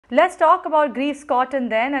Let's talk about Greaves Cotton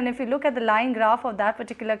then, and if you look at the line graph of that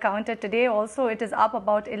particular counter today also, it is up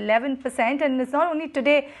about 11%, and it's not only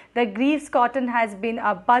today that Greaves Cotton has been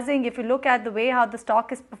buzzing. If you look at the way how the stock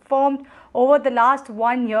has performed over the last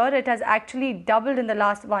 1 year, it has actually doubled in the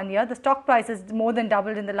last 1 year. The stock price has more than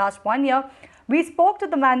doubled in the last 1 year. We spoke to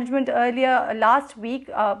the management earlier last week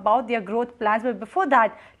about their growth plans, but before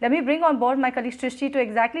that, let me bring on board my colleague Srishti to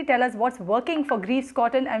exactly tell us what's working for Greaves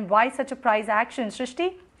Cotton and why such a price action.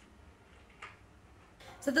 Srishti?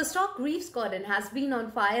 So the stock Greaves Cotton has been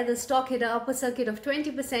on fire. The stock hit an upper circuit of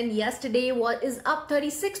 20% yesterday, is up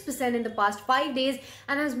 36% in the past 5 days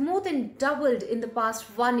and has more than doubled in the past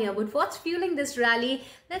 1 year. But what's fueling this rally?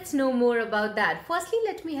 Let's know more about that. Firstly,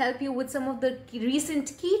 let me help you with some of the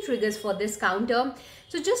recent key triggers for this counter.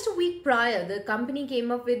 So just a week prior, the company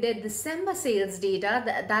came up with their December sales data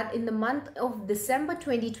that in the month of December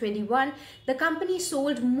 2021, the company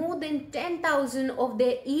sold more than 10,000 of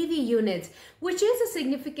their EV units, which is a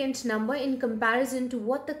significant number in comparison to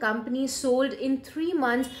what the company sold in 3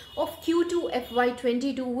 months of Q2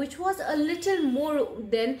 FY22, which was a little more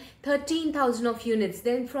than 13,000 of units.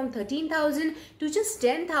 Then from 13,000 to just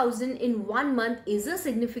 10,000 in 1 month is a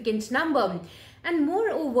significant number. And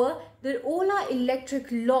moreover, the Ola Electric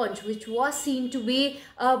launch, which was seen to be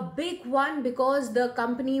a big one because the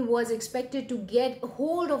company was expected to get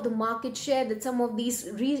hold of the market share that some of these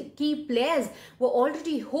key players were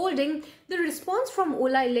already holding. The response from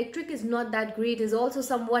Ola Electric is not that great, is also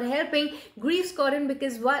somewhat helping Greaves Cotton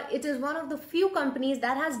because it is one of the few companies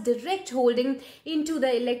that has direct holding into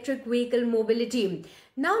the electric vehicle mobility.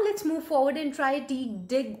 Now let's move forward and try to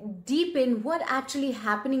dig deep in what actually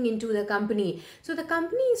happening into the company. So the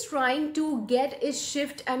company is trying to get its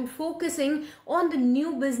shift and focusing on the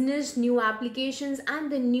new business, new applications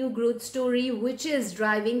and the new growth story which is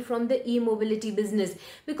driving from the e-mobility business.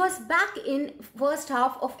 Because back in first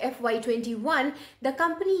half of FY21, the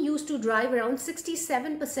company used to drive around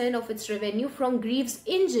 67% of its revenue from Greaves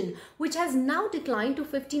engine, which has now declined to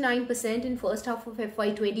 59% in first half of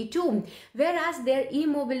FY22, whereas their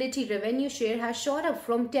e-mobility revenue share has shot up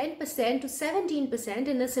from 10% to 17%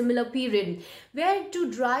 in a similar period. Where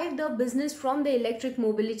to drive the business from the electric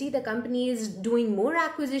mobility, the company is doing more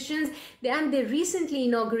acquisitions and they recently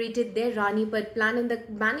inaugurated their Ranipet plan, and the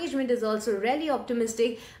management is also really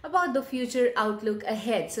optimistic about the future outlook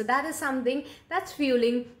ahead. So that is something that's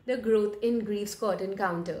fueling the growth in Greaves Cotton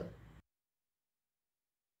counter.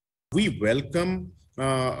 We welcome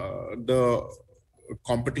the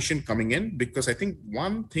competition coming in because I think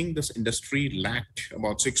one thing this industry lacked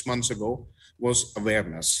about 6 months ago was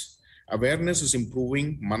awareness. Awareness is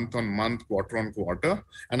improving month on month, quarter on quarter,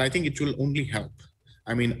 and I think it will only help.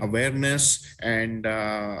 I mean, awareness and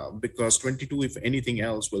because 22, if anything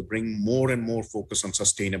else, will bring more and more focus on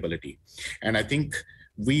sustainability. And I think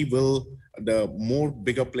the more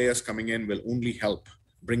bigger players coming in will only help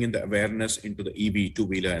bring in the awareness into the EV,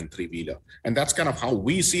 two-wheeler and three-wheeler. And that's kind of how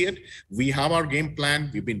we see it. We have our game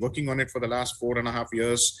plan. We've been working on it for the last 4.5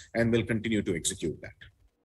 years and we'll continue to execute that.